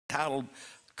titled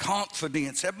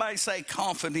Confidence. Everybody say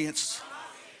confidence.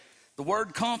 The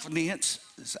word confidence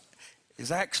is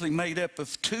actually made up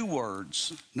of two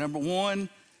words. Number one,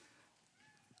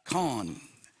 con.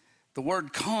 The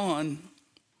word con,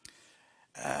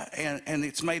 and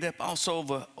it's made up also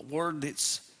of a word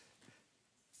that's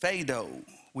phaedo,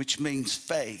 which means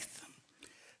faith.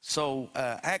 So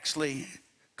actually,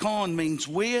 con means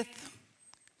with,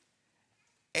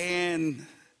 and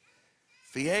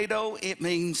phaedo, it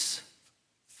means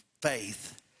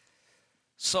faith.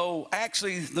 So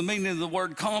actually, the meaning of the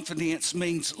word confidence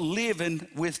means living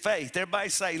with faith. Everybody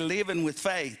say living with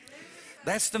faith.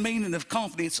 That's the meaning of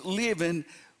confidence, living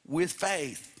with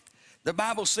faith. The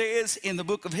Bible says in the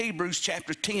book of Hebrews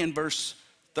chapter 10 verse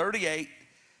 38,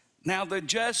 now the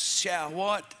just shall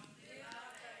what?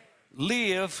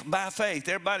 Live by faith.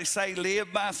 Everybody say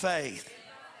live by faith.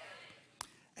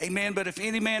 Amen. But if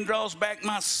any man draws back,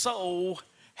 my soul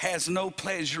has no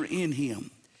pleasure in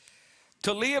him.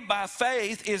 To live by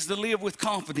faith is to live with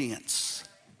confidence.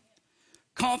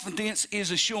 Confidence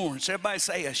is assurance. Everybody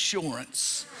say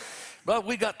assurance. But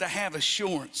we got to have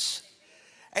assurance.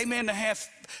 Amen. To have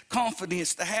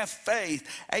confidence, to have faith.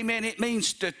 Amen. It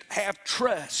means to have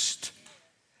trust.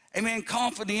 Amen.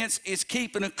 Confidence is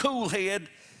keeping a cool head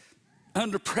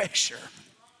under pressure.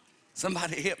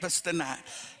 Somebody help us tonight.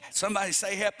 Somebody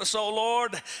say, help us, oh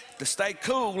Lord, to stay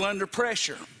cool under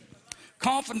pressure.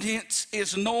 Confidence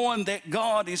is knowing that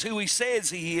God is who he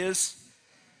says he is,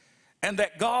 and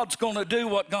that God's going to do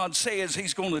what God says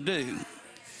he's going to do.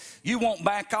 You won't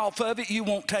back off of it. You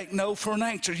won't take no for an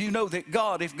answer. You know that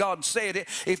God, if God said it,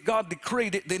 if God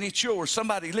decreed it, then it's yours.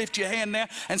 Somebody lift your hand now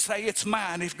and say, it's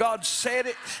mine. If God said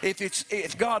it,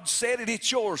 if God said it,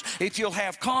 it's yours. If you'll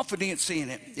have confidence in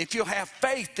it, if you'll have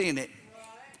faith in it.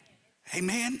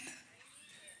 Amen.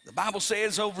 The Bible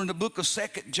says over in the book of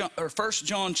 1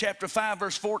 John chapter 5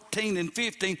 verse 14 and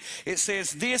 15, it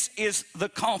says, this is the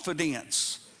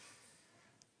confidence.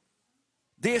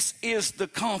 This is the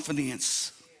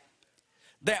confidence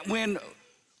that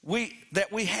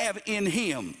we have in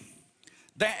him,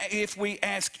 that if we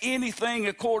ask anything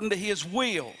according to his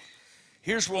will.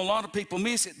 Here's where a lot of people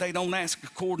miss it. They don't ask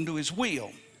according to his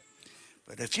will.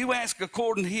 But if you ask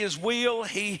according to his will,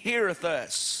 he heareth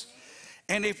us.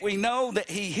 And if we know that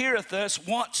he heareth us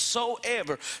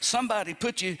whatsoever, somebody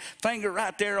put your finger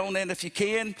right there on that if you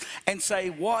can, and say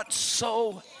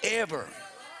whatsoever.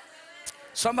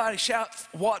 Somebody shout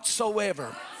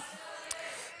whatsoever.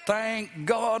 Thank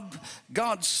God.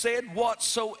 God said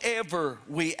whatsoever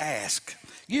we ask.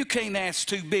 You can't ask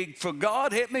too big for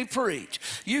God. Help me preach.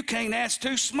 You can't ask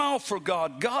too small for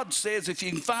God. God says if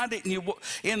you can find it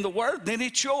in the word, then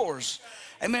it's yours.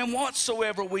 Amen.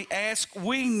 Whatsoever we ask,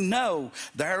 we know.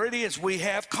 There it is. We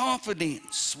have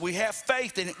confidence. We have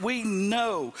faith in it. We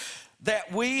know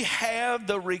that we have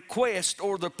the request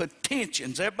or the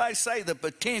petitions. Everybody say the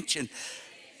petition.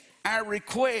 Our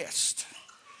request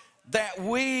that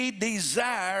we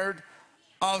desired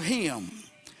of him.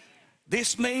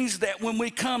 This means that when we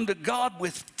come to God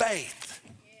with faith,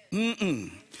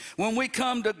 when we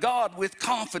come to God with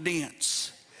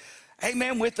confidence,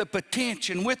 amen, with the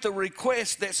petition, with the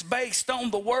request that's based on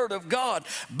the word of God,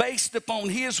 based upon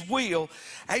his will,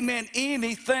 amen,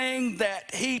 anything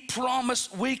that he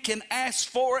promised, we can ask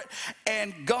for it.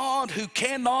 And God who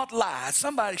cannot lie,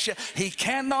 somebody shout, he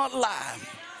cannot lie.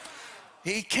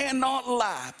 He cannot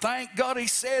lie. Thank God he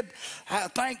said,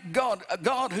 thank God,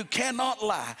 God who cannot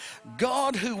lie.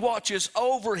 God who watches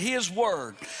over his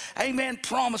word. Amen.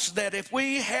 Promise that if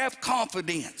we have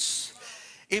confidence,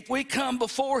 if we come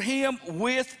before him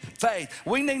with faith,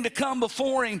 we need to come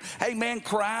before him, amen,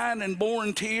 crying and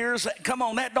pouring tears. Come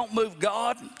on, that don't move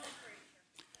God.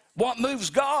 What moves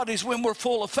God is when we're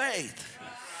full of faith.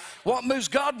 What moves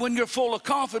God when you're full of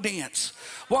confidence?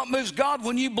 What moves God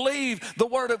when you believe the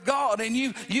word of God and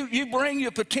you bring your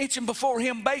petition before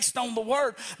him based on the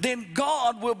word, then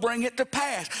God will bring it to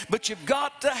pass. But you've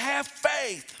got to have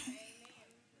faith.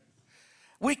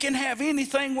 We can have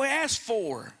anything we ask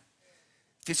for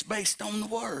if it's based on the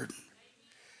word.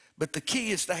 But the key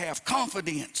is to have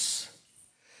confidence.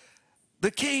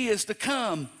 The key is to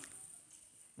come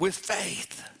with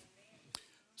faith.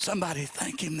 Somebody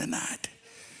thank him tonight.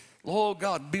 Lord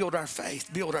God, build our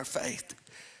faith, build our faith.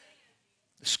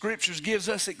 The scriptures gives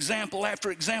us example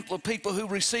after example of people who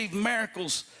received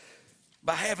miracles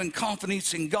by having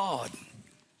confidence in God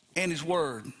and his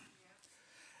word.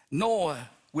 Noah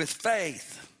with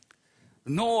faith,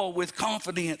 Noah with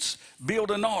confidence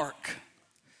built an ark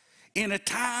in a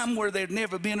time where there'd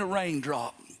never been a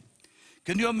raindrop.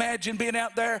 Can you imagine being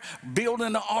out there building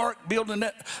an ark, build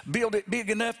it big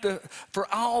enough for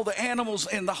all the animals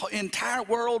in the entire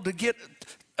world to get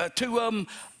to them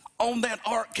on that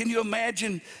ark? Can you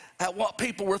imagine what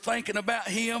people were thinking about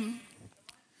him?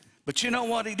 But you know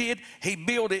what he did? He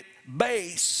built it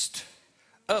based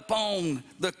upon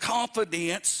the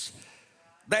confidence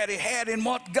that he had in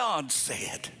what God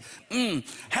said.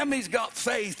 How many's got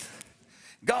faith,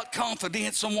 got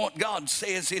confidence in what God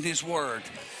says in his word?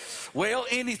 Well,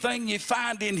 anything you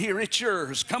find in here, it's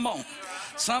yours. Come on.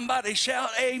 Somebody shout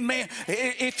amen.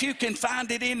 If you can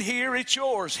find it in here, it's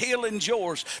yours. Healing's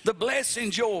yours. The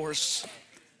blessing's yours.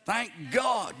 Thank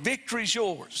God. Victory's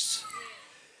yours.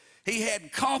 He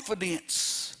had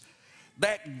confidence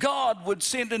that God would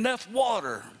send enough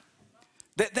water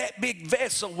that big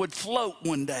vessel would float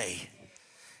one day.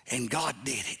 And God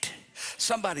did it.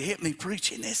 Somebody hit me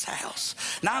preach in this house.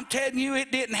 Now I'm telling you,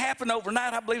 it didn't happen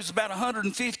overnight. I believe it's about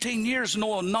 115 years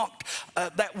Noah knocked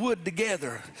that wood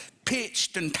together,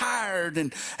 pitched and tired,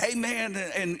 and amen,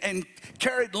 and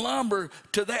carried lumber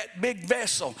to that big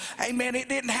vessel. Amen. It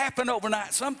didn't happen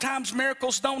overnight. Sometimes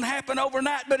miracles don't happen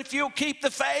overnight, but if you'll keep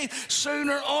the faith,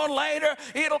 sooner or later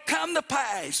it'll come to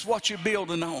pass what you're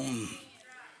building on.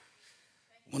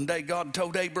 One day God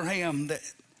told Abraham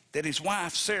that his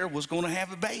wife Sarah was going to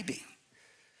have a baby.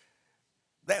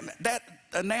 That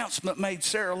announcement made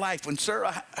Sarah laugh. When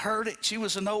Sarah heard it, she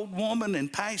was an old woman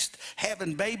and past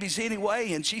having babies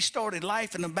anyway, and she started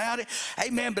laughing about it.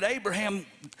 Amen. But Abraham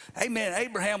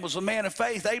was a man of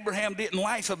faith. Abraham didn't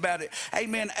laugh about it.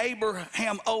 Amen.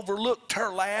 Abraham overlooked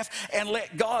her laugh and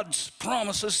let God's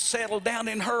promises settle down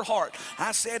in her heart.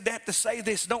 I said that to say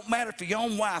this: don't matter if your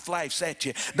own wife laughs at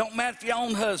you. Don't matter if your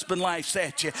own husband laughs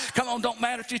at you. Come on, don't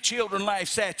matter if your children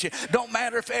laughs at you. Don't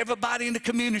matter if everybody in the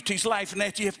community's laughing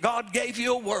at you. If God gave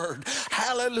you a word,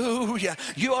 hallelujah,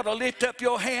 you ought to lift up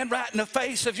your hand right in the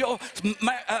face of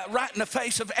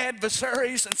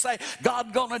adversaries and say,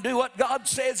 God's going to do what God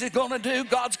says he's going to do.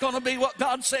 God's going to be what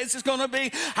God says he's going to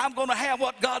be. I'm going to have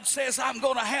what God says I'm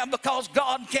going to have, because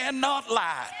God cannot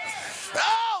lie.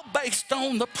 Oh, based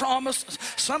on the promise.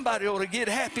 Somebody ought to get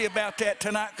happy about that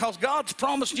tonight, because God's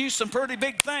promised you some pretty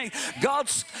big things.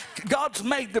 God's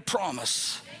made the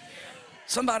promise.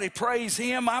 Somebody praise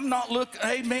him. I'm not looking,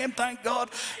 amen, thank God,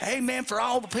 amen, for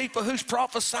all the people who's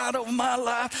prophesied over my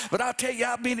life. But I tell you,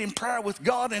 I've been in prayer with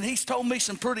God, and he's told me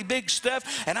some pretty big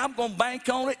stuff, and I'm going to bank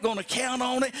on it, going to count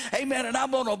on it, amen, and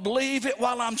I'm going to believe it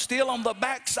while I'm still on the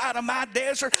backside of my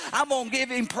desert. I'm going to give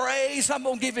him praise, I'm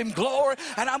going to give him glory,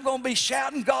 and I'm going to be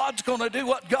shouting, God's going to do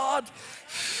what God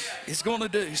is going to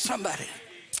do.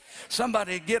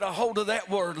 Somebody get a hold of that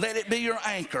word. Let it be your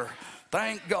anchor.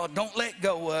 Thank God. Don't let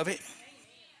go of it.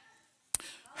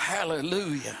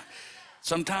 Hallelujah.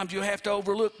 Sometimes you have to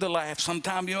overlook the laugh.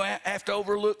 Sometimes you have to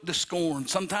overlook the scorn.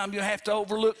 Sometimes you have to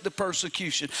overlook the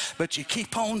persecution. But you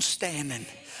keep on standing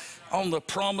on the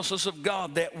promises of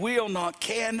God that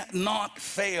cannot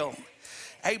fail.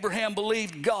 Abraham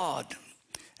believed God.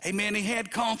 Amen. He had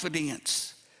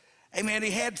confidence. Amen. He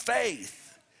had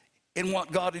faith in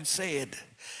what God had said.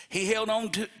 He held on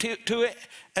to it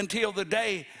until the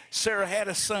day Sarah had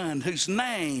a son whose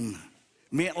name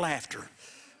meant laughter.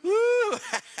 Woo.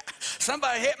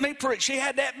 Somebody help me preach. She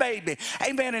had that baby.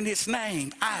 Amen. And his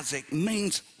name, Isaac,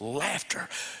 means laughter.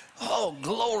 Oh,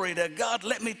 glory to God.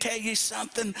 Let me tell you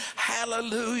something.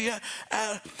 Hallelujah.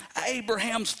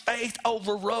 Abraham's faith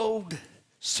overrode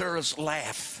Sarah's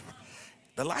laugh.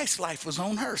 The last life was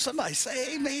on her. Somebody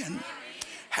say amen.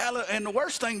 Hallelujah. And the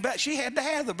worst thing about it, she had to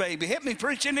have the baby. Help me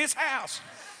preach in this house.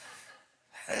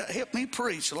 Help me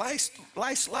preach.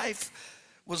 Last life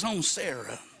was on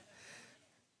Sarah.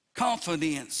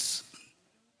 Confidence,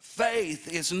 faith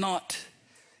is not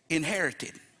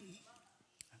inherited.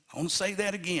 I want to say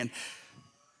that again.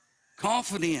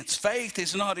 Confidence, faith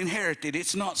is not inherited.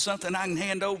 It's not something I can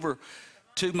hand over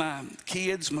to my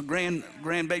kids, my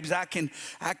grandbabies.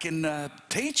 I can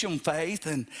teach them faith,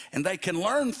 and they can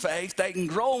learn faith. They can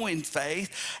grow in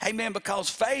faith. Amen. Because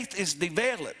faith is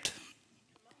developed.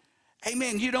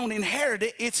 Amen. You don't inherit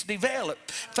it. It's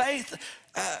developed. Faith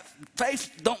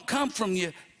don't come from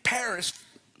your parents.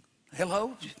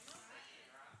 Hello?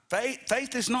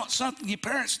 Faith is not something your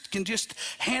parents can just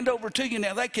hand over to you.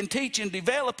 Now, they can teach and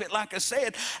develop it, like I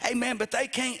said, amen, but they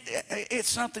can't. It's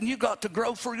something you got to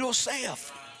grow for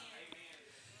yourself.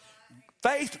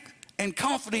 Faith and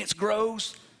confidence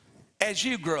grows as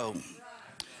you grow.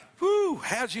 Whoo,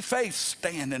 how's your faith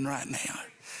standing right now?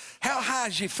 How high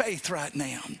is your faith right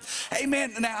now?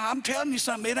 Amen. Now, I'm telling you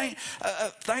something. It ain't,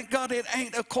 thank God it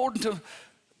ain't according to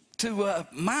to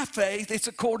my faith, it's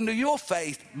according to your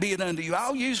faith being unto you.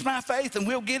 I'll use my faith and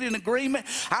we'll get in agreement.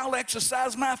 I'll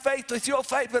exercise my faith with your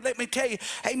faith. But let me tell you,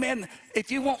 amen,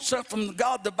 if you want something from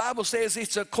God, the Bible says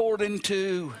it's according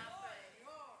to.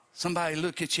 Somebody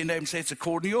look at your neighbor and say, it's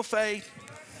according to your faith.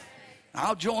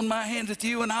 I'll join my hands with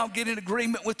you and I'll get in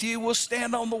agreement with you. We'll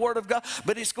stand on the word of God,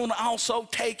 but it's going to also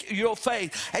take your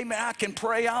faith. Amen. I can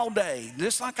pray all day.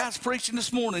 Just like I was preaching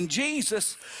this morning,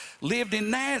 Jesus lived in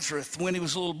Nazareth when he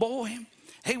was a little boy.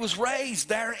 He was raised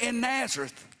there in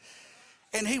Nazareth.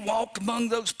 And he walked among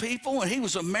those people, and he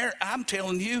was I'm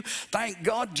telling you, thank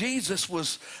God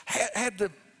Jesus had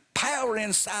the power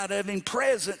inside of him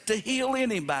present to heal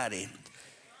anybody.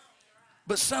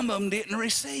 But some of them didn't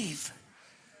receive.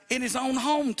 In his own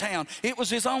hometown, it was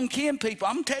his own kin people.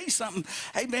 I'm going to tell you something.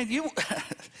 Hey, man,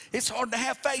 it's hard to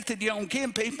have faith in your own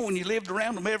kin people when you lived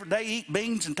around them every day, eat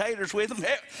beans and taters with them.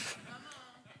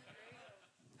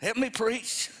 Help me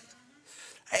preach.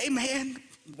 Amen.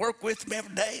 Work with them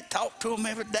every day, talk to them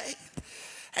every day.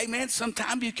 Amen.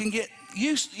 Sometimes you can get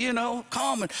used,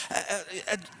 calm.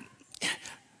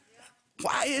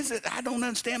 Why is it? I don't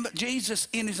understand. But Jesus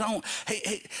in his own,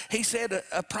 he said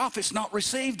a prophet's not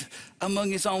received among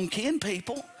his own kin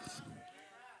people,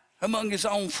 among his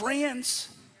own friends.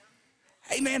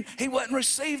 Amen. He wasn't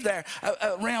received there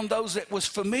around those that was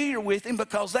familiar with him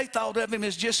because they thought of him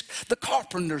as just the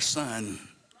carpenter's son.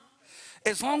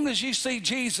 As long as you see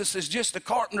Jesus as just a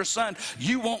carpenter's son,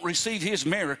 you won't receive his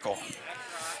miracle.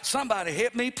 Somebody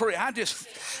help me pray. I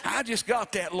just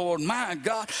got that, Lord. My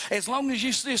God. As long as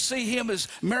you just see him as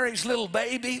Mary's little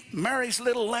baby, Mary's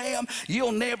little lamb,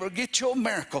 you'll never get your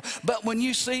miracle. But when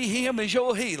you see him as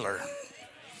your healer,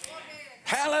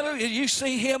 hallelujah, you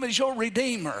see him as your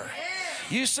redeemer.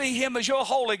 You see him as your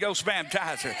Holy Ghost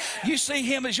baptizer. You see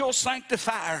him as your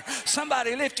sanctifier.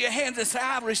 Somebody lift your hands and say,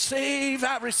 I receive,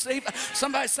 I receive.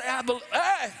 Somebody say, I believe.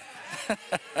 Hey.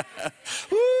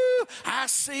 Woo, I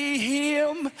see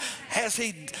him as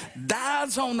he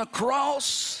dies on the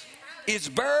cross, is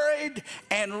buried,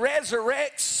 and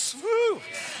resurrects. Woo.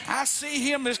 I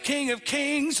see him as King of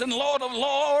Kings and Lord of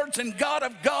Lords and God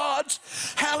of Gods.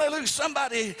 Hallelujah.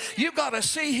 Somebody, you got to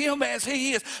see him as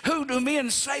he is. Who do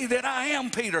men say that I am,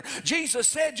 Peter? Jesus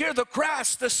said, you're the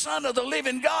Christ, the Son of the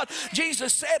living God.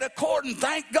 Jesus said, according,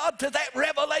 thank God, to that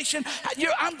revelation,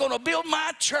 I'm going to build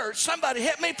my church. Somebody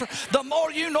help me. The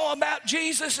more you know about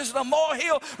Jesus, is the more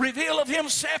he'll reveal of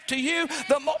himself to you.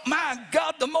 The more, my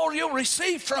God, the more you'll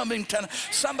receive from him tonight.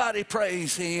 Somebody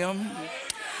praise him.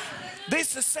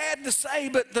 This is sad to say,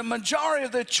 but the majority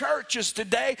of the churches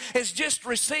today has just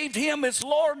received him as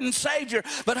Lord and Savior.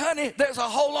 But honey, there's a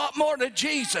whole lot more to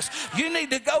Jesus. You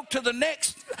need to go to the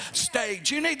next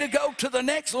stage. You need to go to the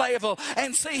next level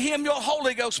and see him your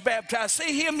Holy Ghost baptized.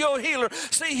 See him your healer.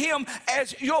 See him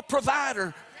as your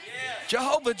provider.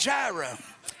 Jehovah Jireh.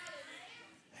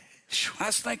 I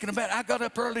was thinking about it. I got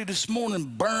up early this morning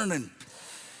burning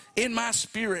in my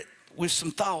spirit with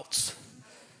some thoughts.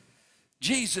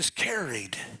 Jesus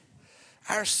carried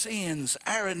our sins,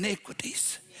 our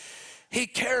iniquities. He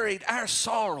carried our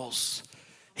sorrows.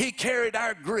 He carried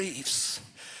our griefs.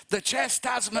 The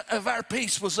chastisement of our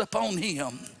peace was upon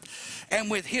him.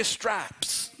 And with his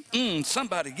stripes,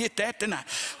 somebody get that tonight.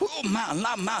 Oh,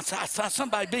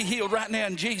 somebody be healed right now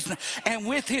in Jesus' name. And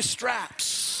with his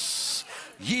stripes,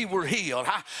 ye were healed.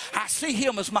 I see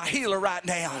him as my healer right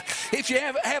now. If you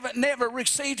haven't never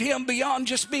received him beyond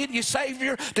just being your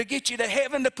Savior to get you to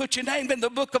heaven, to put your name in the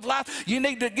book of life, you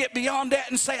need to get beyond that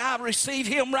and say, I receive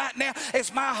him right now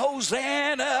as my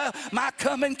Hosanna, my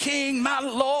coming King, my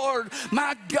Lord,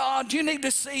 my God. You need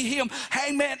to see him,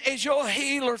 amen, as your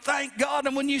healer. Thank God.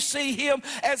 And when you see him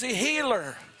as a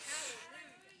healer,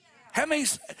 how many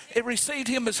received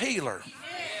him as healer?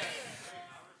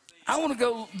 I want to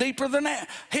go deeper than that.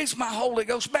 He's my Holy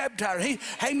Ghost baptizer.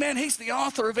 Amen. He's the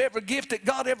author of every gift that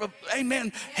God ever,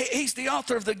 amen. He's the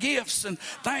author of the gifts, and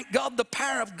thank God the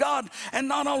power of God. And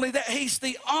not only that, he's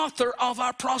the author of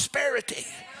our prosperity.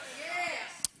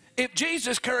 If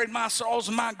Jesus carried my sorrows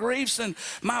and my griefs and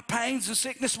my pains and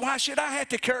sickness, why should I have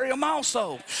to carry them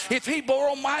also? If he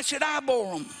bore them, why should I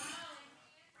bore them?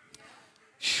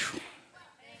 Whew.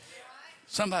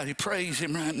 Somebody praise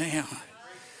him right now.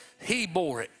 He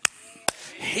bore it.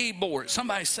 He bore it.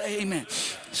 Somebody say amen.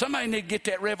 Somebody need to get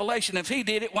that revelation. If he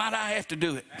did it, why do I have to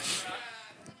do it?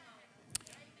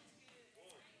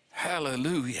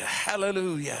 Hallelujah.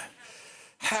 Hallelujah.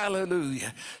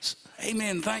 Hallelujah.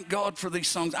 Amen. Thank God for these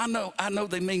songs. I know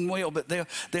they mean well, but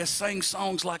they'll sing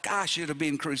songs like I should have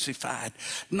been crucified.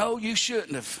 No, you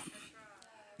shouldn't have.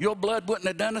 your blood wouldn't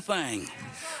have done a thing.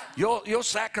 Your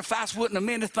sacrifice wouldn't have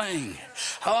meant a thing.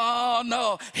 Oh,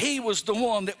 no. He was the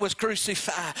one that was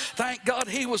crucified. Thank God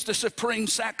he was the supreme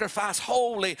sacrifice,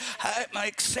 holy,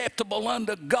 acceptable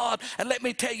unto God. And let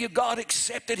me tell you, God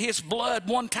accepted his blood.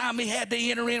 One time he had to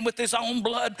enter in with his own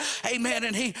blood. Amen.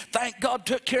 And he, thank God,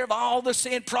 took care of all the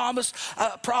sin problems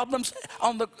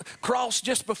on the cross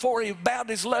just before he bowed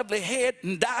his lovely head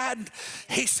and died.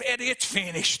 He said, it's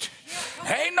finished.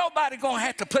 Ain't nobody going to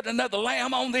have to put another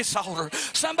lamb on this altar.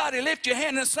 Somebody lift your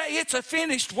hand and say, it's a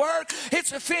finished work.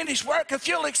 It's a finished work. If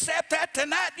you'll accept that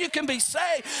tonight, you can be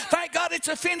saved. Thank God it's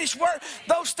a finished work.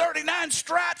 Those 39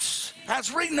 stripes, I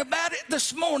was reading about it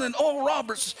this morning. Oral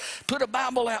Roberts put a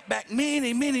Bible out back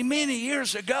many, many, many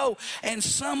years ago, and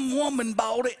some woman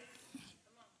bought it,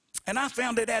 and I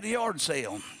found it at a yard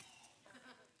sale.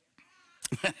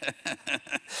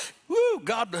 Woo,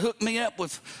 God hooked me up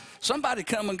with somebody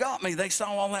come and got me. They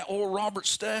saw all that Oral Roberts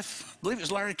stuff. I believe it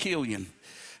was Larry Killian.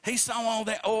 He saw all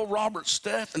that Oral Roberts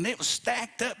stuff, and it was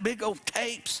stacked up, big old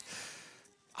tapes,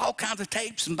 all kinds of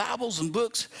tapes and Bibles and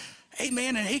books.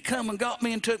 Amen. And he come and got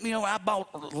me and took me over. I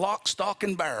bought lock, stock,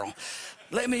 and barrel.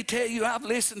 Let me tell you, I've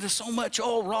listened to so much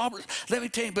Oral Roberts. Let me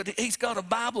tell you, but he's got a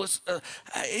Bible.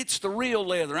 It's the real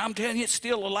leather. I'm telling you, it's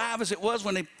still alive as it was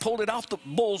when they pulled it off the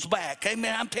bull's back.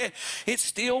 Amen. I'm telling you, it's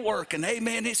still working.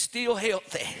 Amen. It's still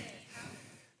healthy.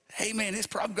 Amen. It's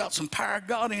probably got some power of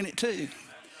God in it too.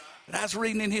 But I was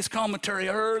reading in his commentary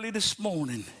early this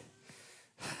morning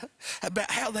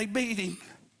about how they beat him.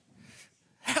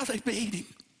 How they beat him.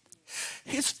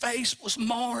 His face was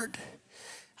marred.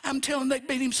 I'm telling you, they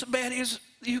beat him so bad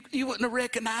you wouldn't have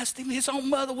recognized him. His own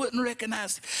mother wouldn't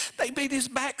recognize him. They beat his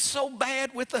back so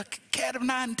bad with a cat of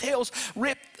nine tails,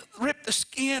 ripped the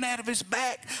skin out of his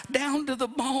back down to the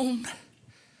bone.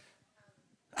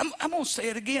 I'm going to say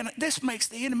it again. This makes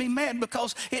the enemy mad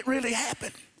because it really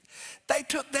happened. They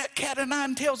took that cat of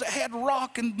nine tails that had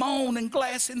rock and bone and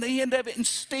glass in the end of it and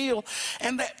steel.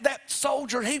 And that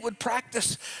soldier, he would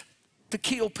practice to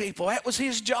kill people. That was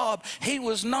his job. He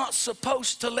was not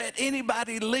supposed to let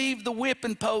anybody leave the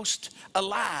whipping post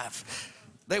alive.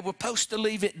 They were supposed to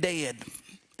leave it dead.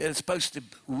 They were supposed to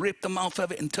rip them off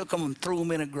of it and took them and threw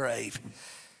them in a grave.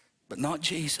 But not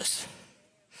Jesus.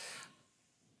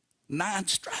 9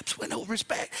 stripes went over his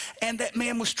back. And that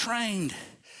man was trained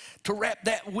to wrap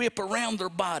that whip around their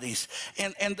bodies.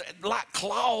 And like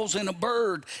claws in a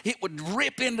bird, it would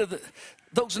rip into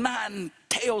those 9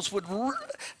 tails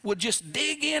would just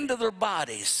dig into their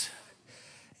bodies.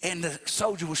 And the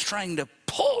soldier was trained to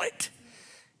pull it.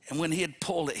 And when he'd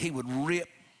pull it, he would rip.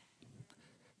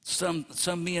 Some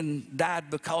men died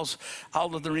because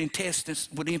all of their intestines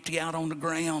would empty out on the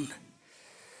ground.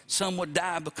 Some would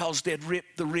die because they'd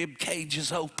ripped the rib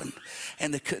cages open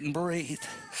and they couldn't breathe.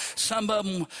 Some of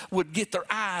them would get their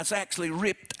eyes actually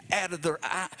ripped out of their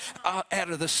eye, out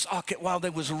of the socket while they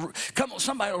was. Come on,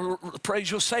 somebody praise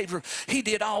your Savior. He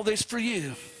did all this for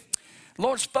you. The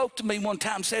Lord spoke to me one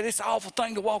time, said it's an awful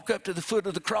thing to walk up to the foot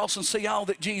of the cross and see all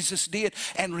that Jesus did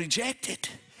and reject it.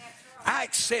 I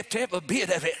accept every bit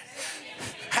of it.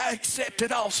 I accept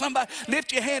it all. Somebody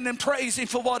lift your hand and praise him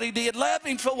for what he did. Love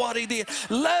him for what he did.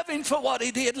 Love him for what he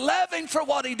did. Love him for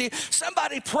what he did.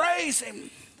 Somebody praise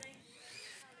him.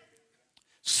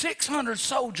 600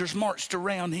 soldiers marched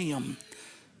around him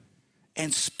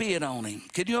and spit on him.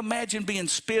 Can you imagine being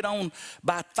spit on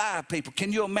by 5 people?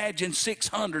 Can you imagine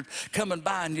 600 coming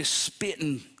by and just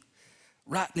spitting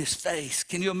right in his face?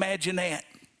 Can you imagine that?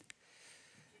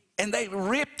 And they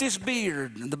ripped his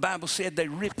beard. And the Bible said they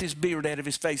ripped his beard out of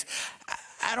his face.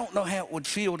 I don't know how it would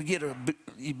feel to get a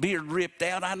beard ripped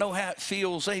out. I know how it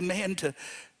feels, amen, to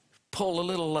pull a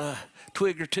little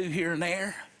twig or two here and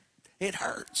there. It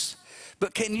hurts.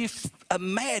 But can you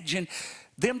imagine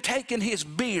them taking his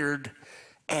beard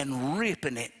and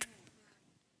ripping it?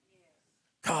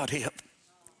 God help.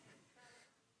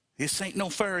 This ain't no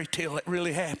fairy tale. It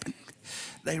really happened.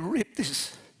 They ripped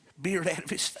his beard out of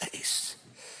his face.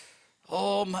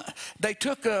 Oh my, they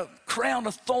took a crown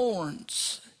of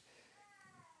thorns.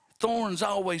 Thorns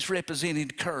always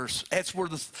represented curse. That's where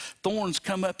the thorns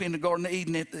come up in the Garden of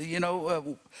Eden. You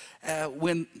know,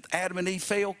 when Adam and Eve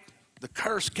fell, the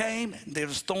curse came. There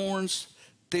was thorns,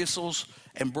 thistles,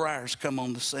 and briars come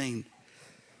on the scene.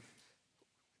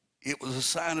 It was a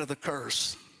sign of the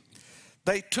curse.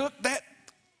 They took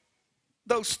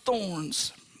those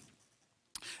thorns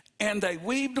and they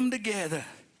weaved them together.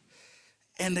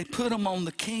 And they put them on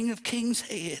the King of Kings'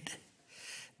 head.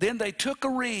 Then they took a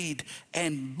reed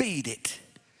and beat it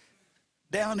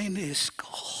down into his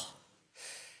skull.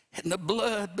 And the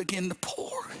blood began to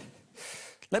pour.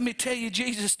 Let me tell you,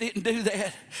 Jesus didn't do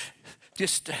that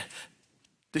just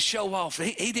to show off.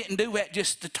 He didn't do that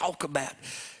just to talk about.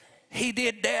 He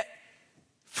did that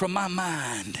from my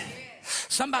mind.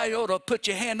 Somebody ought to put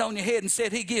your hand on your head and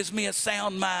said, he gives me a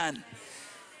sound mind.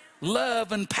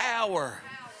 Love and power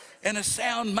and a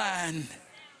sound mind.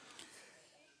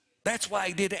 That's why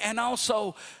he did it. And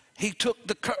also, he took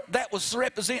that was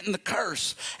representing the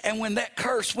curse. And when that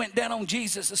curse went down on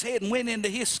Jesus' head and went into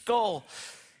his skull,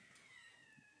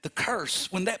 the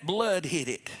curse, when that blood hit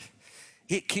it,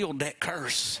 it killed that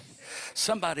curse.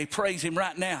 Somebody praise him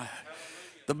right now.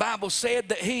 The Bible said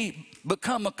that he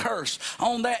become a curse.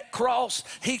 On that cross,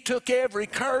 he took every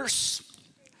curse.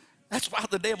 That's why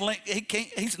the devil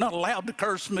he's not allowed to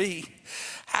curse me.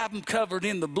 I'm covered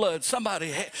in the blood.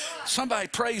 Somebody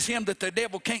praise him that the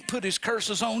devil can't put his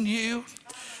curses on you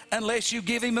unless you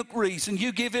give him a reason.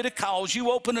 You give it a cause.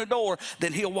 You open a door,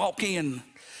 then he'll walk in.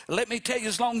 Let me tell you,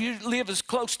 as long as you live as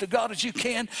close to God as you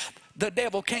can, the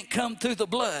devil can't come through the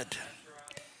blood.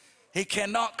 He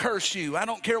cannot curse you. I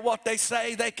don't care what they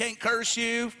say. They can't curse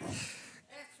you.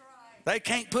 They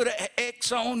can't put an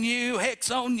X on you,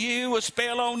 hex on you, a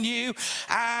spell on you.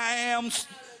 I am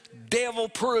devil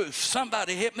proof.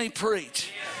 Somebody hit me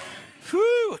preach.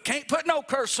 Whew, can't put no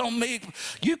curse on me.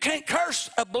 You can't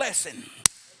curse a blessing.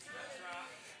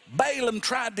 Balaam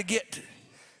tried to get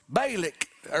Balak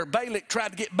tried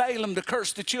to get Balaam to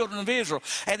curse the children of Israel.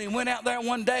 And he went out there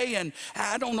one day, and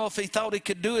I don't know if he thought he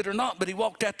could do it or not, but he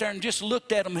walked out there and just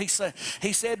looked at them. He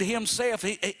said to himself,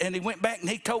 and he went back and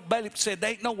he told Balak, said,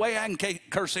 there ain't no way I can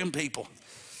curse them people.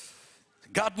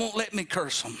 God won't let me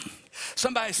curse them.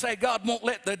 Somebody say, God won't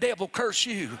let the devil curse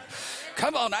you.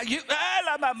 Come on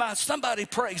now, somebody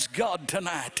praise God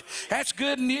tonight. That's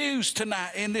good news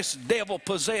tonight in this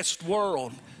devil-possessed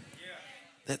world.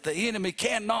 That the enemy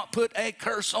cannot put a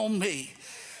curse on me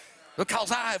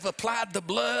because I have applied the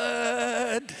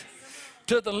blood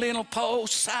to the lintel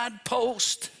post, side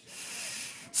post.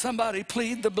 Somebody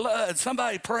plead the blood.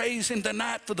 Somebody praise him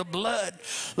tonight for the blood.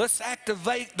 Let's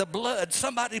activate the blood.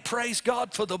 Somebody praise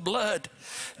God for the blood.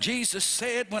 Jesus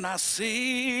said, when I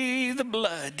see the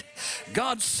blood.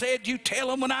 God said, you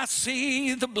tell him, when I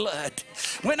see the blood.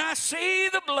 When I see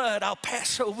the blood, I'll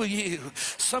pass over you.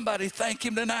 Somebody thank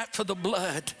him tonight for the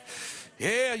blood.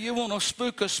 Yeah, you want to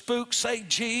spook a spook, say,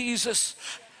 Jesus,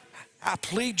 I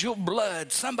plead your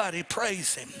blood. Somebody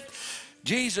praise him.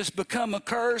 Jesus become a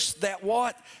curse that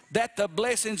what? That the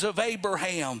blessings of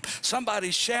Abraham.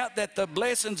 Somebody shout that the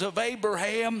blessings of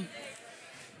Abraham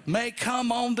may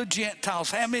come on the Gentiles.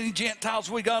 How many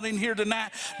Gentiles we got in here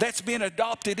tonight that's been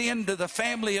adopted into the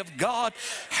family of God?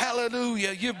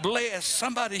 Hallelujah, you're blessed.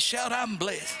 Somebody shout, I'm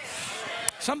blessed.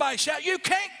 Somebody shout, you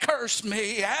can't curse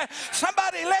me.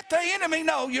 Somebody let the enemy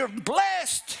know you're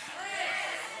blessed.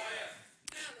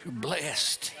 You're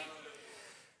blessed.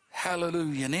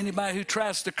 Hallelujah. And anybody who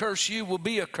tries to curse you will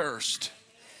be accursed.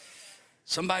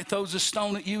 Somebody throws a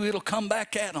stone at you, it'll come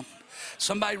back at them.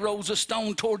 Somebody rolls a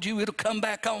stone toward you, it'll come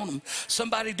back on them.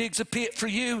 Somebody digs a pit for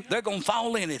you, they're going to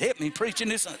fall in it. Hit me preaching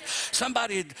this.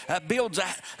 Somebody builds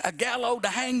a gallows to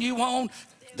hang you on,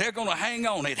 they're going to hang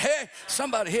on it. Hey,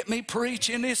 somebody hit me preach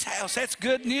in this house. That's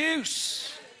good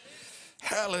news.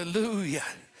 Hallelujah.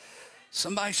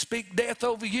 Somebody speak death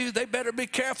over you, they better be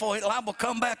careful. It'll liable to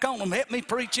come back on them. Help me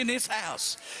preach in this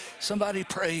house. Somebody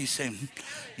praise him.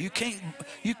 You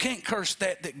can't curse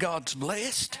that God's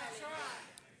blessed.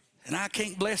 And I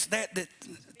can't bless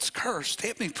that's cursed.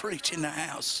 Help me preach in the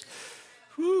house.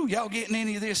 Whew, y'all getting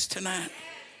any of this tonight?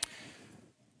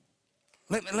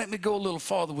 Let me go a little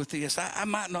farther with this. I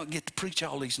might not get to preach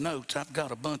all these notes. I've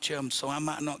got a bunch of them, so I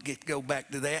might not get to go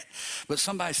back to that. But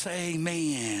somebody say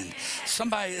amen.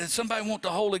 Somebody want the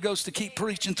Holy Ghost to keep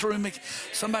preaching through me.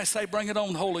 Somebody say, bring it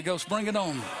on, Holy Ghost, bring it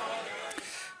on.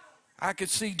 I could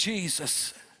see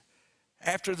Jesus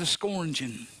after the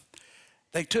scourging.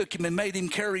 They took him and made him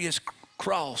carry his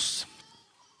cross.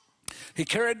 He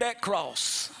carried that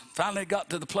cross. Finally got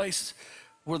to the place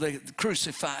where they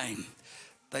crucified him.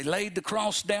 They laid the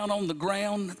cross down on the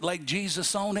ground, laid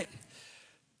Jesus on it.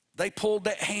 They pulled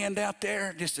that hand out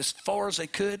there just as far as they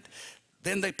could.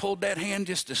 Then they pulled that hand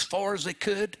just as far as they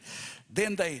could.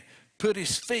 Then they put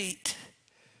his feet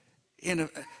in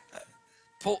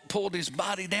pulled his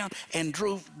body down and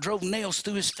drove nails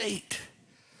through his feet.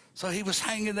 So he was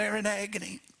hanging there in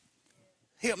agony.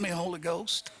 Help me, Holy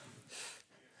Ghost.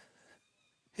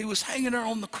 He was hanging there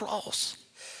on the cross.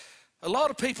 A lot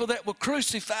of people that were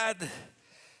crucified,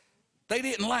 they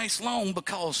didn't last long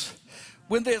because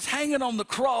when they was hanging on the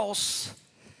cross,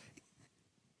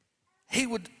 he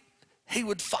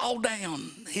would fall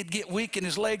down. He'd get weak in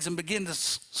his legs and begin to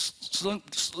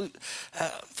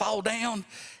fall down,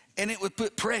 and it would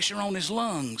put pressure on his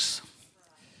lungs.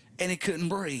 and he couldn't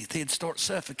breathe. He'd start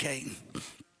suffocating.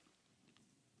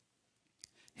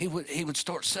 He would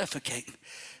start suffocating.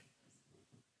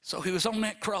 So he was on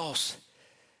that cross,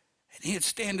 and he'd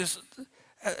stand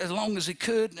as long as he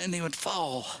could, and he would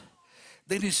fall.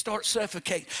 Then he'd start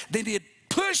suffocating. Then he'd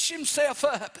push himself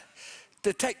up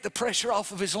to take the pressure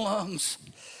off of his lungs.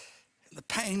 And the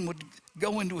pain would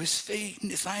go into his feet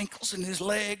and his ankles and his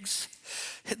legs.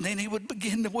 And then he would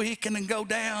begin to weaken and go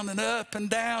down and up and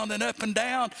down and up and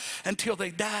down until they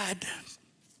died.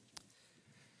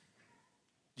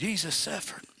 Jesus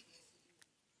suffered.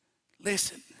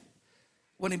 Listen,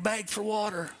 when he begged for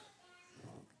water,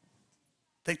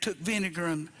 they took vinegar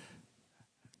and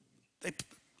they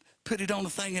put it on the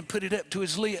thing and put it up to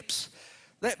his lips.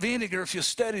 That vinegar, if you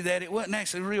study that, it wasn't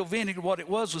actually real vinegar. What it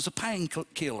was a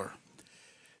painkiller.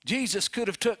 Jesus could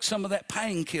have took some of that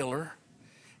painkiller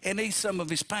and eased some of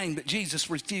his pain, but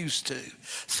Jesus refused to.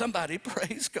 Somebody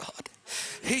praise God.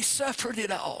 He suffered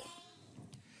it all.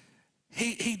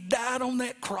 He died on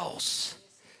that cross.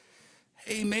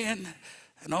 Amen.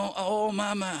 And oh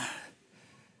my.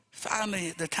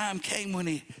 Finally, the time came when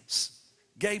he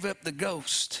gave up the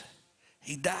ghost.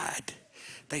 He died.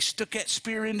 They stuck that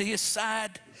spear into his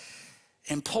side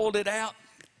and pulled it out.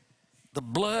 The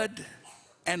blood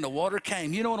and the water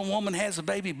came. You know when a woman has a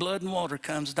baby, blood and water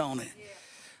comes, don't it? Yeah.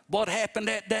 What happened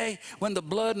that day when the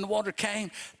blood and the water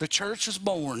came? The church was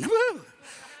born. Woo!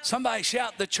 Somebody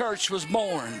shout, the church was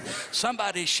born.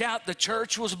 Somebody shout, the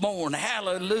church was born.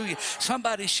 Hallelujah.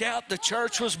 Somebody shout, the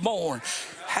church was born.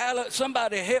 Hallelujah.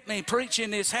 Somebody help me preach in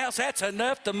this house. That's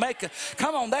enough to make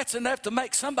come on, that's enough to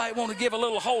make somebody want to give a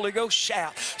little Holy Ghost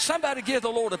shout. Somebody give the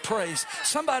Lord a praise.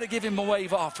 Somebody give him a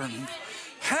wave offering.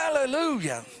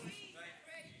 Hallelujah.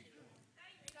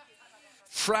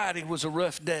 Friday was a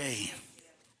rough day.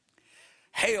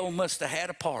 Hell must have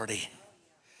had a party.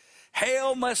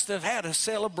 Hell must have had a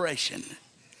celebration.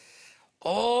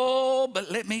 Oh,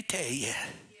 but let me tell you,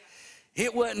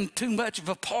 it wasn't too much of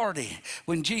a party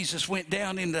when Jesus went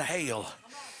down into hell.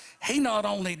 He not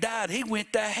only died, he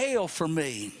went to hell for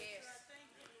me.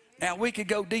 Now, we could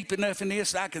go deep enough in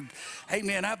this.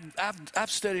 Amen,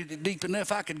 I've studied it deep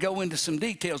enough. I could go into some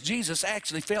details. Jesus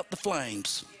actually felt the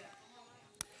flames.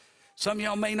 Some of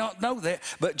y'all may not know that,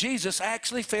 but Jesus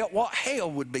actually felt what hell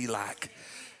would be like.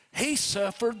 He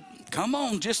suffered, come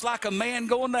on, just like a man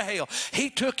going to hell. He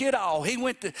took it all. He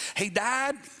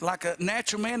died like a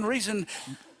natural man. The reason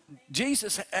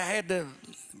Jesus had to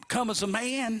come as a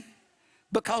man,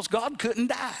 because God couldn't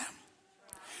die.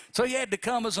 So he had to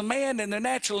come as a man in the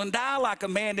natural and die like a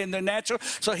man in the natural,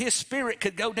 so his spirit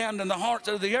could go down to the hearts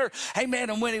of the earth. Amen.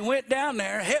 And when he went down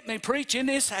there, help me preach in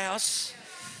this house.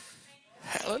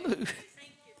 Hallelujah.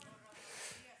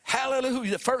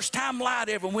 Hallelujah. The first time light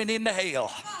ever went into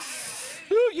hell.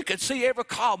 Ooh, you could see every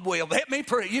cobweb. Help me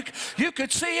pray. You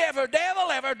could see every devil,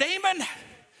 every demon.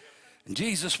 And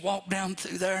Jesus walked down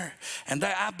through there, and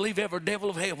there, I believe every devil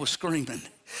of hell was screaming.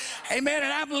 Amen.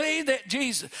 And I believe that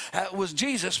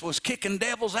Jesus was kicking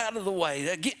devils out of the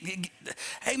way.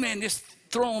 Amen. Just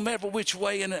throw them every which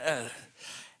way.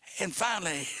 And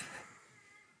finally,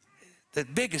 the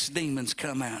biggest demons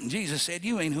come out. And Jesus said,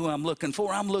 you ain't who I'm looking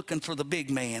for. I'm looking for the big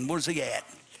man. Where's he at?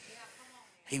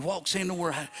 He walks into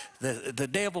where the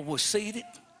devil was seated.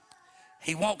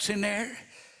 He walks in there.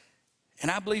 And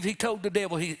I believe he told the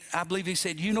devil, I believe he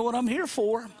said, you know what I'm here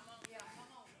for.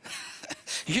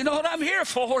 You know what I'm here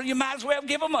for. You might as well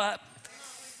give them up.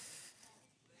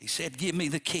 He said, give me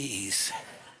the keys.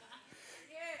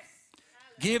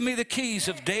 Give me the keys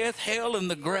of death, hell,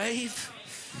 and the grave.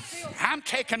 I'm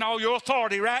taking all your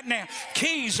authority right now.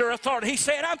 Keys are authority. He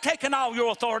said, I'm taking all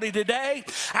your authority today.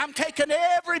 I'm taking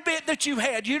every bit that you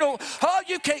had. You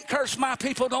can't curse my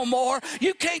people no more.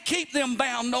 You can't keep them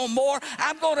bound no more.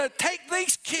 I'm going to take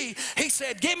these keys. He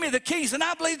said, give me the keys. And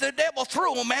I believe the devil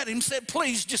threw them at him and said,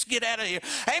 please just get out of here.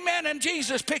 Amen. And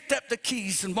Jesus picked up the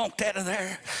keys and walked out of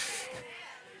there.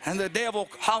 And the devil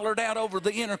hollered out over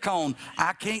the intercom,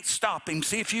 I can't stop him.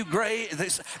 See if you grave,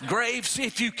 see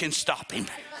if you can stop him.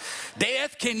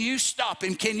 Death, can you stop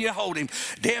him? Can you hold him?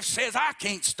 Death says, I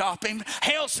can't stop him.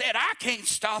 Hell said, I can't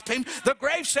stop him. The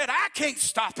grave said, I can't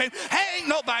stop him. Hey, ain't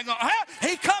nobody gonna help.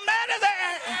 He come out of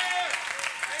there.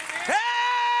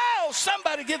 Oh,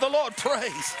 somebody give the Lord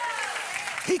praise.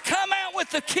 He come out with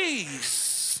the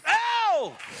keys.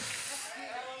 Oh,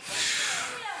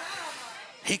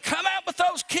 he come out with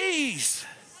those keys.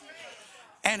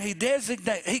 And he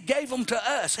gave them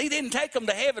to us. He didn't take them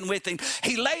to heaven with him.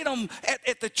 He laid them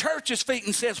at the church's feet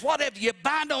and says, whatever you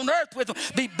bind on earth with them,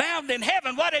 be bound in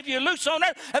heaven. Whatever you loose on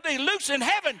earth, be loose in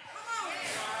heaven.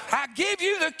 I give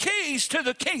you the keys to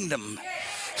the kingdom.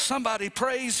 Somebody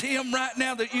praise him right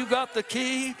now that you got the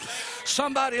key.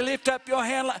 Somebody lift up your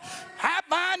hand like, I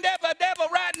bind every devil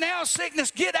right now,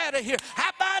 sickness, get out of here.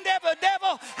 I bind every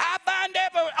devil, I bind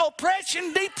every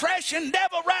oppression, depression,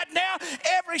 devil right now.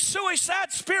 Every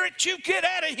suicide spirit, you get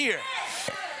out of here.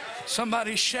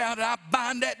 Somebody shout, I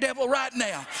bind that devil right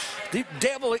now. The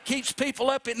devil that keeps people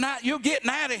up at night, you're getting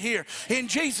out of here. In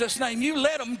Jesus' name, you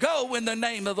let them go in the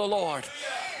name of the Lord.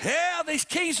 Yeah, these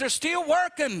keys are still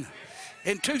working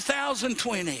in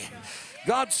 2020.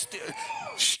 God still,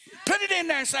 put it in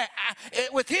there and say,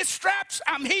 with his stripes,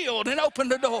 I'm healed, and open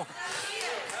the door.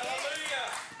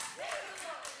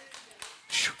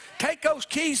 Take those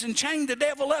keys and chain the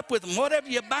devil up with them. Whatever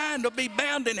you bind will be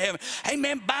bound in heaven.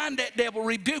 Amen. Bind that devil.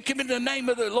 Rebuke him in the name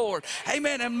of the Lord.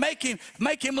 Amen. And make him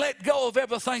let go of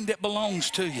everything that belongs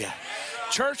to you.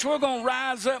 Church, we're going to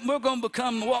rise up and we're going to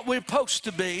become what we're supposed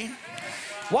to be.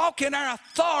 Walk in our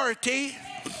authority.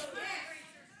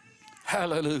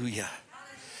 Hallelujah.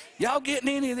 Y'all getting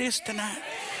any of this tonight?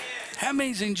 How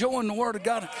many's enjoying the Word of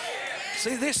God?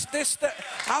 See,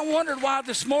 I wondered why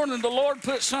this morning the Lord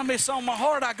put some of this on my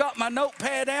heart. I got my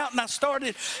notepad out and I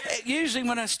started, usually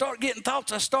when I start getting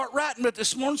thoughts, I start writing, but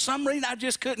this morning, some reason, I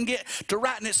just couldn't get to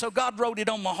writing it, so God wrote it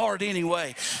on my heart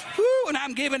anyway. Woo, and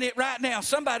I'm giving it right now.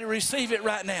 Somebody receive it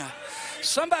right now.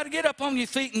 Somebody get up on your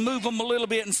feet and move them a little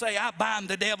bit and say, I bind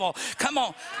the devil. Come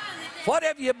on.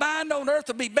 Whatever you bind on earth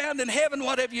will be bound in heaven.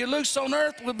 Whatever you loose on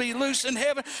earth will be loose in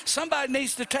heaven. Somebody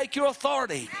needs to take your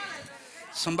authority.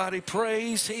 Somebody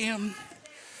praise him.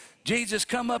 Jesus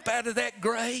come up out of that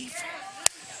grave.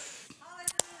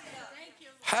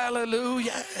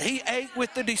 Hallelujah. He ate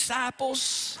with the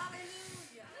disciples.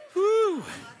 Woo.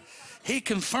 He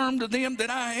confirmed to them that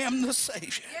I am the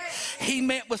Savior. He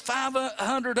met with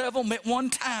 500 of them at one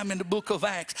time in the book of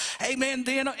Acts. Amen.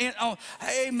 Then,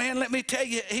 amen, let me tell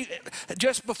you,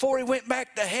 just before he went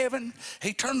back to heaven,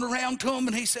 he turned around to them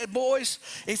and he said, boys,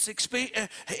 he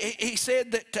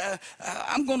said that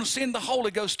I'm going to send the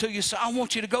Holy Ghost to you, so I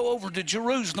want you to go over to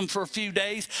Jerusalem for a few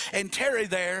days and tarry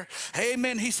there.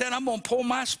 Amen. He said, I'm going to pour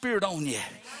my spirit on you.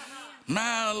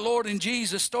 My Lord and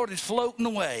Jesus started floating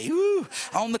away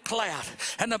on the cloud.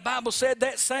 And the Bible said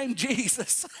that same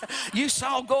Jesus you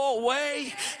saw go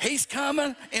away, he's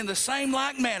coming in the same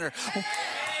like manner.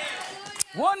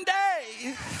 One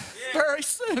day, very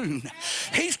soon,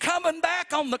 he's coming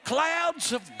back on the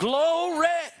clouds of glory.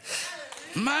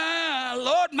 My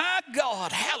Lord, my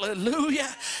God,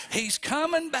 hallelujah. He's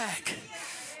coming back.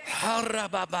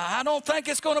 I don't think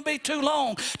it's going to be too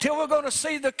long till we're going to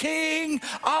see the King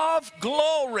of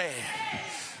glory.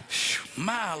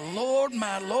 My Lord,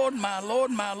 my Lord, my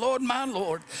Lord, my Lord, my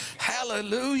Lord.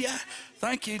 Hallelujah.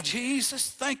 Thank you, Jesus.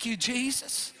 Thank you,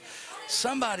 Jesus.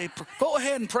 Somebody, go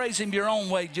ahead and praise him your own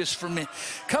way just for a minute.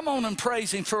 Come on and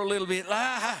praise him for a little bit.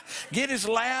 Get as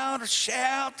loud,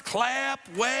 shout, clap,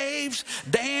 waves,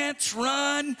 dance,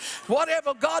 run.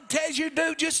 Whatever God tells you to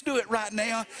do, just do it right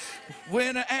now. We're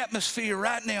in an atmosphere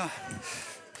right now.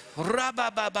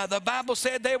 The Bible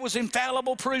said there was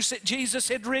infallible proofs that Jesus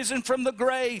had risen from the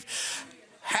grave.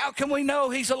 How can we know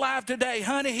he's alive today?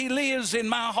 Honey, he lives in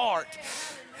my heart.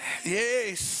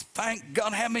 Yes, thank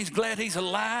God. How many's glad he's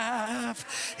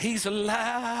alive? He's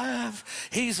alive.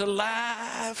 He's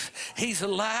alive. He's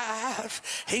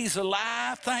alive. He's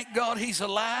alive. Thank God he's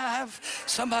alive.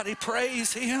 Somebody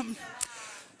praise him.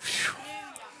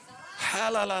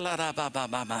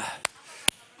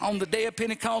 On the day of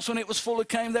Pentecost, when it was fully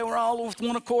came, they were all with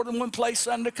one accord in one place.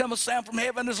 Suddenly come a sound from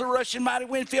heaven as a rushing mighty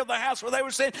wind filled the house where they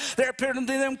were sitting. There appeared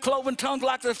unto them cloven tongues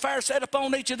like the fire set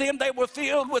upon each of them. They were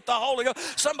filled with the Holy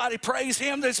Ghost. Somebody praise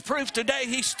him. There's proof today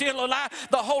he's still alive.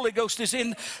 The Holy Ghost is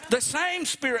in the same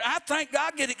Spirit. I think I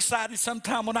get excited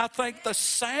sometime when I think the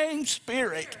same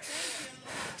Spirit.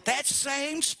 That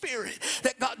same Spirit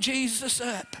that got Jesus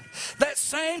up, that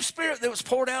same Spirit that was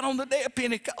poured out on the day of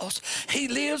Pentecost, he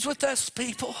lives with us,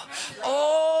 people.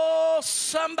 Oh,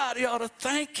 somebody ought to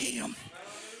thank him.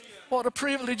 What a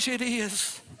privilege it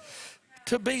is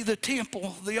to be the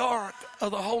temple, the ark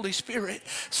of the Holy Spirit.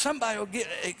 Somebody will get,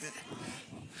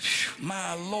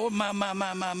 my Lord,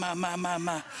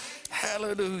 my.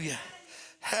 Hallelujah.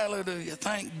 Hallelujah.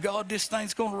 Thank God this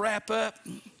thing's going to wrap up.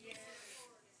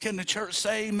 Can the church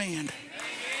say amen? Amen?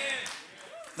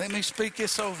 Let me speak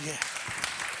this over you.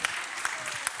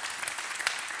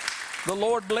 The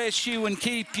Lord bless you and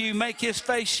keep you. Make his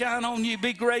face shine on you.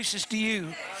 Be gracious to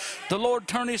you. The Lord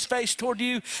turn his face toward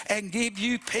you and give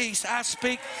you peace. I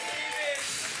speak.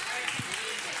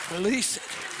 Release it.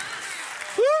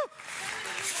 Woo!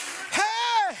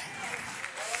 Hey!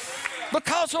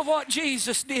 Because of what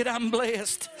Jesus did, I'm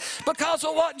blessed. Because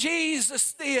of what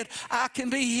Jesus did, I can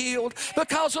be healed.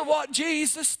 Because of what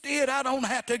Jesus did, I don't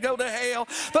have to go to hell.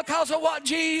 Because of what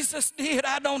Jesus did,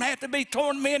 I don't have to be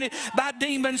tormented by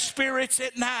demon spirits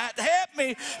at night. Help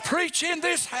me preach in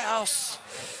this house.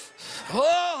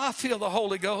 Oh, I feel the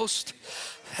Holy Ghost.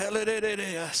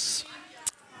 Hallelujah.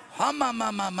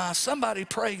 Somebody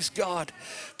praise God.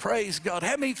 Praise God.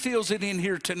 How many feels it in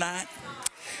here tonight?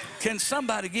 Can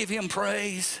somebody give him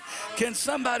praise? Can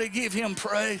somebody give him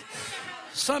praise?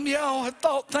 Some of y'all have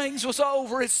thought things was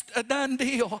over. It's a done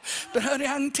deal. But honey,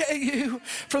 I can tell you,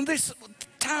 from this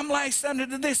time last Sunday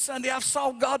to this Sunday, I've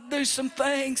saw God do some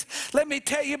things. Let me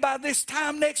tell you, by this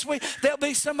time next week, there'll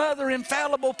be some other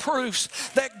infallible proofs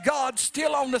that God's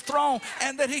still on the throne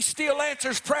and that he still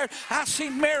answers prayer. I see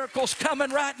miracles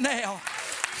coming right now.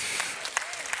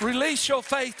 Release your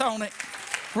faith on it.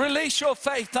 Release your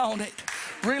faith on it.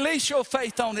 Release your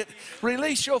faith on it.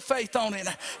 Release your faith on it.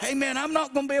 Amen. I'm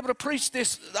not going to be able to preach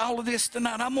all of this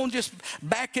tonight. I'm going to just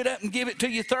back it up and give it to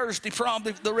you Thursday,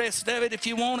 probably the rest of it if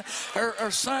you want it, or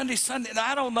Sunday.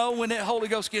 I don't know when that Holy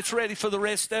Ghost gets ready for the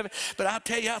rest of it, but I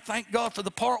tell you, I thank God for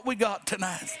the part we got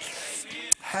tonight.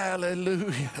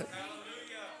 Hallelujah.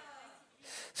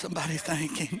 Somebody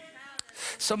thank him.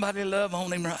 Somebody love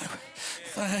on him right.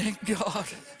 Thank God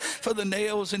for the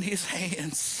nails in his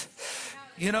hands.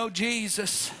 You know,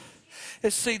 Jesus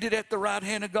is seated at the right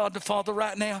hand of God the Father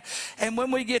right now. And when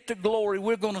we get to glory,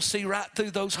 we're going to see right through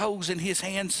those holes in his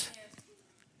hands.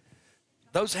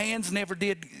 Those hands never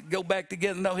did go back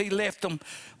together. No, he left them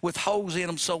with holes in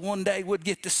them so one day we'd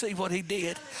get to see what he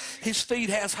did. His feet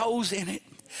has holes in it.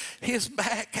 His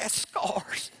back has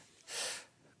scars.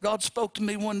 God spoke to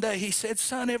me one day. He said,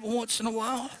 son, every once in a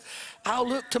while, I'll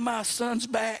look to my son's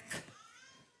back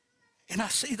and I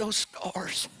see those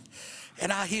scars.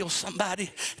 And I heal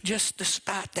somebody just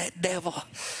despite that devil.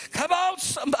 Come on,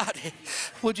 somebody.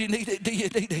 Do you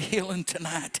need a healing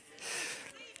tonight?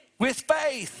 With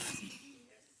faith.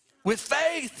 With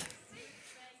faith.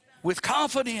 With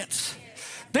confidence.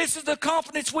 This is the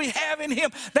confidence we have in him,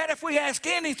 that if we ask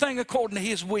anything according to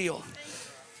his will,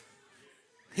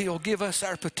 he'll give us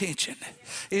our petition.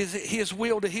 Is it his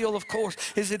will to heal? Of course.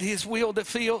 Is it his will to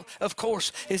feel? Of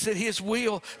course. Is it his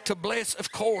will to bless?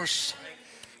 Of course.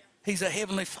 He's a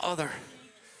heavenly Father.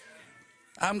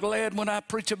 I'm glad when I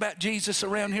preach about Jesus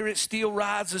around here, it still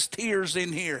rises tears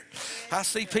in here. I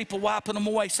see people wiping them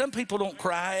away. Some people don't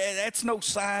cry. That's no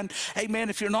sign,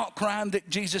 amen, if you're not crying that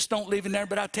Jesus don't live in there.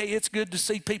 But I tell you, it's good to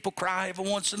see people cry every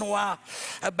once in a while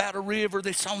about a river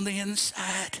that's on the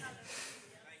inside.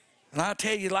 And I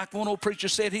tell you, like one old preacher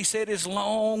said, he said, as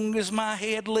long as my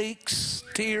head leaks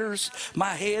tears,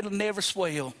 my head will never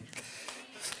swell.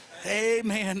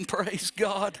 Amen. Praise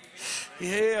God.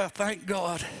 Yeah, thank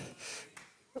God.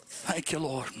 Thank you,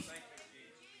 Lord.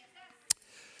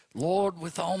 Lord,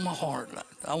 with all my heart,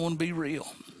 I want to be real.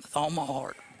 With all my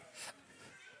heart.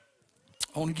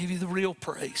 I want to give you the real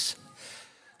praise.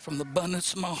 From the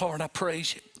abundance of my heart, I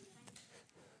praise you.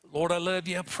 Lord, I love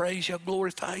you. I praise you. I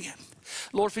glorify you.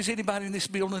 Lord, if there's anybody in this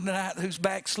building tonight who's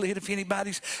backslid, if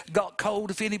anybody's got cold,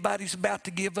 if anybody's about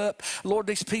to give up, Lord,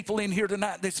 there's people in here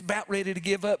tonight that's about ready to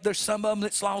give up. There's some of them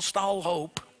that's lost all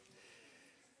hope.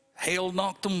 Hell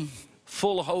knocked them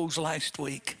full of holes last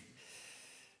week.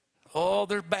 Oh,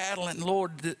 they're battling,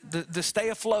 Lord, to stay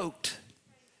afloat.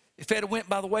 If they'd have went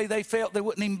by the way they felt, they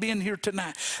wouldn't even been here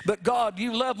tonight. But God,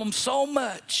 you love them so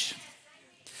much.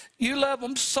 You love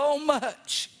them so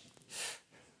much.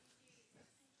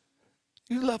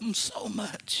 You love them so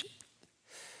much.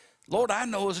 Lord, I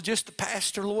know as just a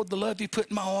pastor, Lord, the love you put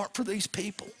in my heart for these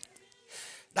people.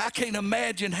 I can't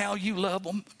imagine how you love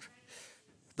them.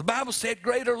 The Bible said,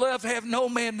 greater love have no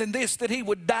man than this, that he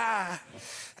would die,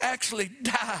 actually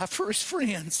die for his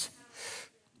friends.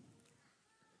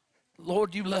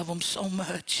 Lord, you love them so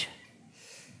much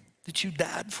that you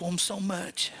died for them so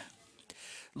much.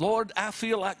 Lord, I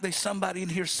feel like there's somebody in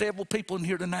here, several people in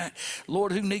here tonight,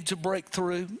 Lord, who needs a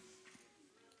breakthrough.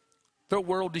 Their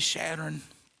world is shattering.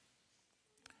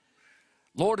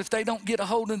 Lord, if they don't get a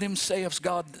hold of themselves,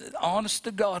 God, honest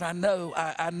to God, I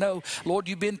know. Lord,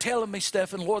 you've been telling me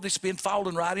stuff, and Lord, it's been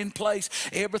falling right in place.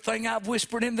 Everything I've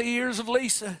whispered in the ears of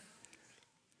Lisa,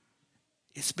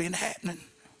 it's been happening.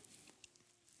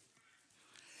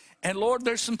 And Lord,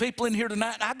 there's some people in here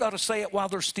tonight, and I've got to say it while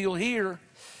they're still here.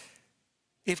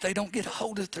 If they don't get a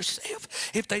hold of themselves,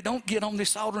 if they don't get on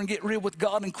this altar and get real with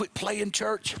God and quit playing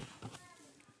church,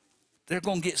 they're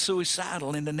going to get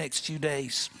suicidal in the next few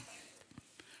days.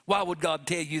 Why would God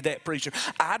tell you that, preacher?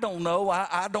 I don't know.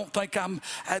 I don't think I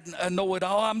know it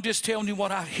all. I'm just telling you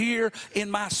what I hear in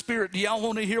my spirit. Do y'all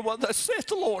want to hear what thus saith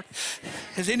the Lord?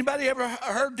 Has anybody ever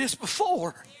heard this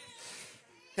before?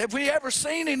 Have we ever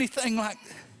seen anything like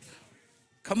that?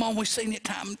 Come on, we've seen it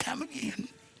time and time again.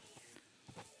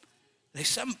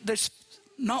 There's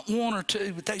not one or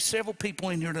two, but there's several people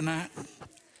in here tonight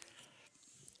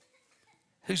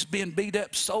who's been beat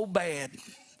up so bad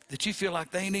that you feel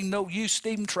like they ain't even no use to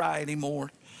even try anymore.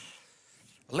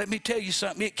 Let me tell you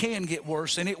something, it can get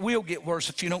worse, and it will get worse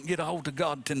if you don't get a hold of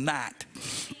God tonight.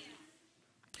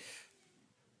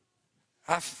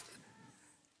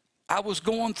 I was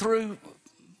going through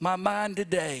my mind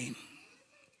today,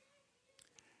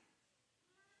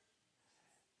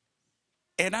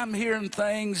 and I'm hearing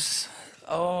things,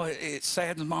 oh, it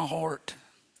saddens my heart.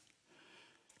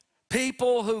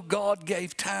 People who God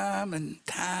gave time and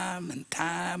time and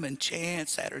time and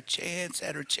chance after chance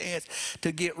after chance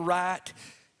to get right,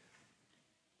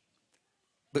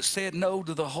 but said no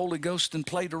to the Holy Ghost and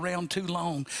played around too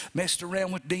long, messed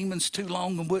around with demons too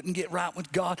long and wouldn't get right with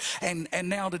God. And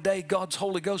now today, God's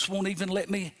Holy Ghost won't even let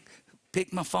me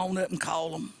pick my phone up and call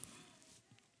them.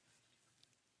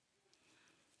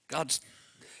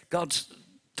 God's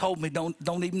told me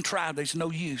don't even try. There's no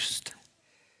use.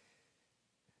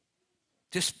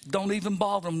 Just don't even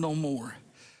bother them no more.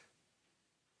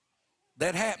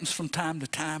 That happens from time to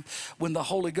time when the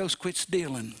Holy Ghost quits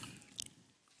dealing.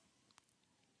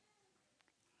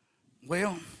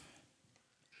 Well,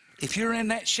 if you're in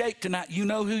that shape tonight, you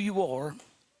know who you are.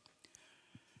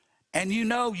 And you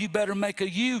know you better make a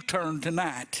U-turn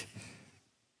tonight.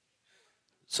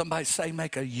 Somebody say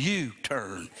make a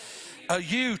U-turn. A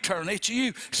U-turn. It's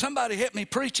you. Somebody help me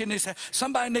preaching this.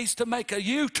 Somebody needs to make a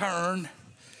U-turn.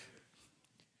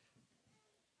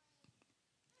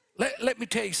 Let me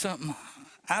tell you something.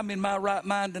 I'm in my right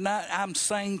mind tonight. I'm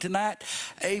sane tonight.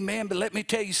 Amen. But let me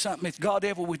tell you something. If God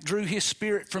ever withdrew his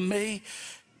spirit from me,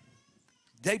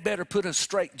 they better put a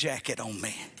straitjacket on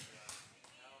me.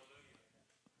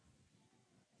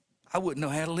 I wouldn't know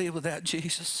how to live without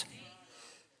Jesus.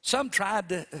 Some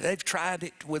they've tried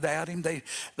it without him. They've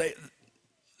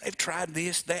tried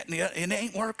this, that, and the other, and it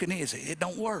ain't working, is it? It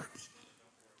don't work.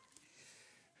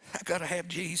 I got to have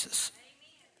Jesus.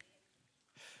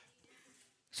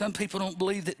 Some people don't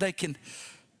believe that they can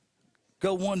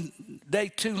go one day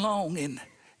too long and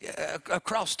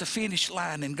across the finish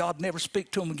line and God never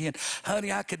speak to them again.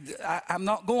 Honey, I'm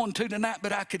not going to tonight,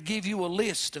 but I could give you a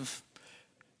list of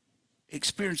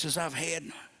experiences I've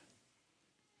had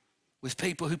with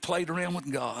people who played around with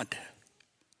God,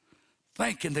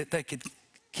 thinking that they could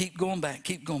keep going back,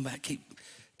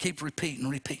 keep repeating.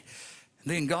 And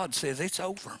then God says, it's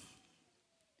over.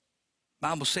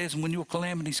 Bible says when your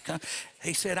calamities come,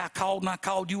 he said, I called and I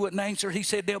called, you wouldn't answer. He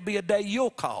said, there'll be a day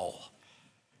you'll call,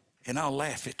 and I'll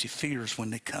laugh at your fears when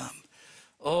they come.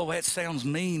 Oh, that sounds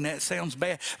mean. That sounds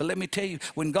bad. But let me tell you,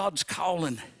 when God's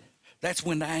calling, that's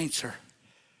when to answer.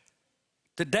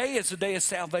 Today is the day of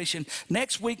salvation.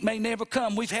 Next week may never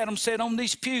come. We've had them sit on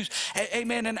these pews,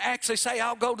 amen, and actually say,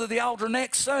 I'll go to the altar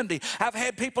next Sunday. I've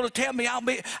had people to tell me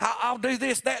I'll do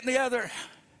this, that, and the other.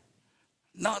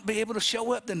 Not be able to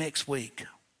show up the next week.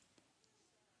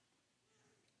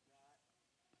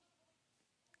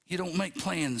 You don't make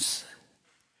plans.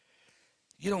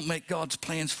 You don't make God's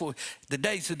plans for you. The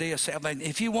day's the day of salvation.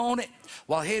 If you want it,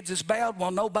 while heads is bowed,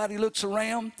 while nobody looks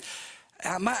around,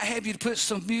 I might have you to put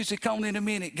some music on in a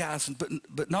minute, guys,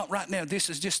 but not right now. This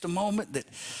is just a moment that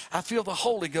I feel the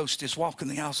Holy Ghost is walking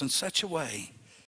the house in such a way